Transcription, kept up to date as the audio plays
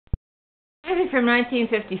From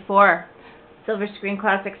 1954, Silver Screen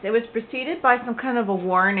Classics. It was preceded by some kind of a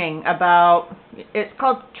warning about, it's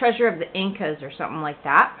called Treasure of the Incas or something like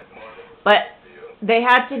that. But they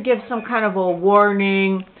had to give some kind of a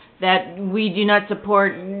warning that we do not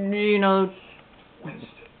support,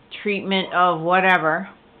 treatment of whatever.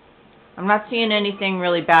 I'm not seeing anything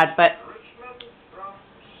really bad, but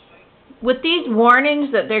with these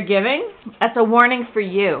warnings that they're giving, that's a warning for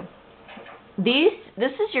you.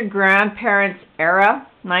 This is your grandparents' era,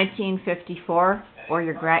 1954, or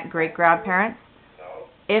your great-grandparents.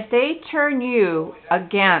 If they turn you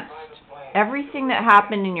against everything that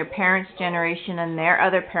happened in your parents' generation and their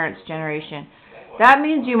other parents' generation, that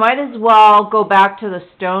means you might as well go back to the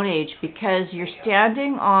Stone Age, because you're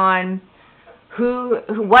standing on who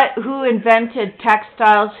invented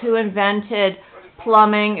textiles, who invented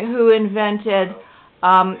plumbing, who invented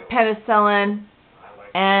penicillin,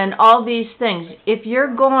 and all these things. If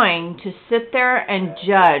you're going to sit there and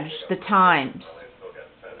judge the times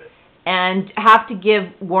and have to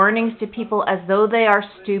give warnings to people as though they are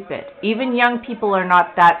stupid, even young people are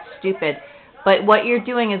not that stupid, but what you're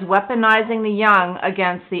doing is weaponizing the young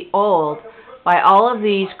against the old by all of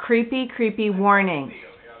these creepy warnings.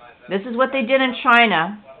 This is what they did in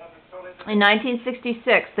China. In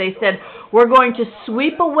 1966, they said, we're going to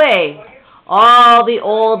sweep away all the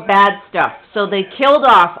old bad stuff. So they killed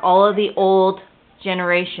off all of the old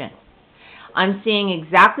generation. I'm seeing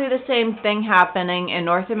exactly the same thing happening in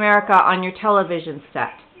North America on your television set.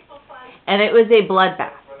 And it was a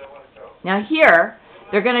bloodbath. Now here,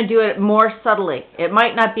 they're going to do it more subtly. It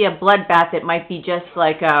might not be a bloodbath. It might be just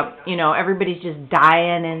like, everybody's just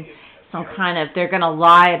dying and some kind of, they're going to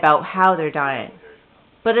lie about how they're dying.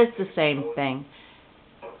 But it's the same thing.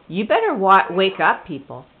 You better wake up,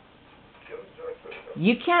 people.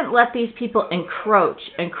 You can't let these people encroach,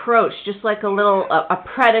 just like a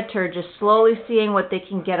predator, just slowly seeing what they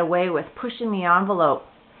can get away with, pushing the envelope,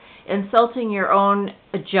 insulting your own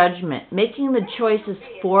judgment, making the choices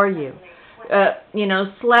for you,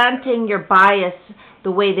 slanting your bias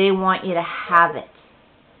the way they want you to have it.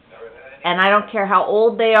 And I don't care how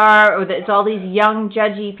old they are, or it's all these young,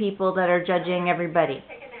 judgy people that are judging everybody.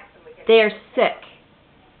 They are sick.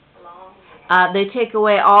 They take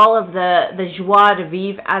away all of the joie de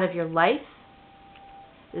vivre out of your life.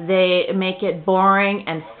 They make it boring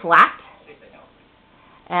and flat.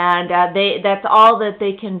 And that's all that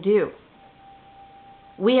they can do.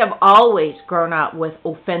 We have always grown up with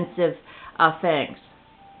offensive things.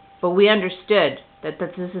 But we understood that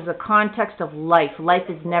this is a context of life. Life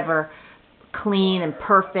is never clean and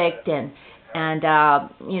perfect and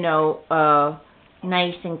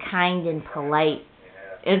nice and kind and polite.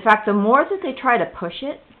 In fact, the more that they try to push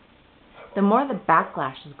it, the more the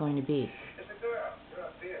backlash is going to be.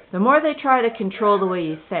 The more they try to control the way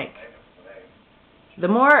you think, the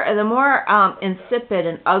more insipid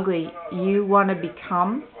and ugly you want to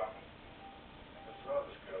become.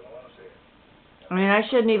 I mean, I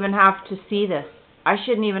shouldn't even have to see this. I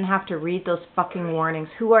shouldn't even have to read those fucking warnings.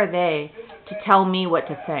 Who are they to tell me what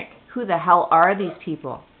to think? Who the hell are these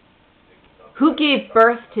people? Who gave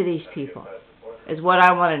birth to these people is what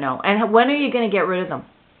I want to know. And when are you going to get rid of them?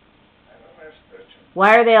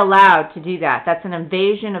 Why are they allowed to do that? That's an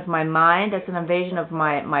invasion of my mind. That's an invasion of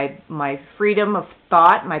my freedom of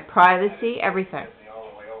thought, my privacy, everything.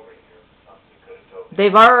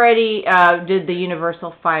 They've already did the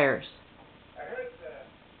universal fires.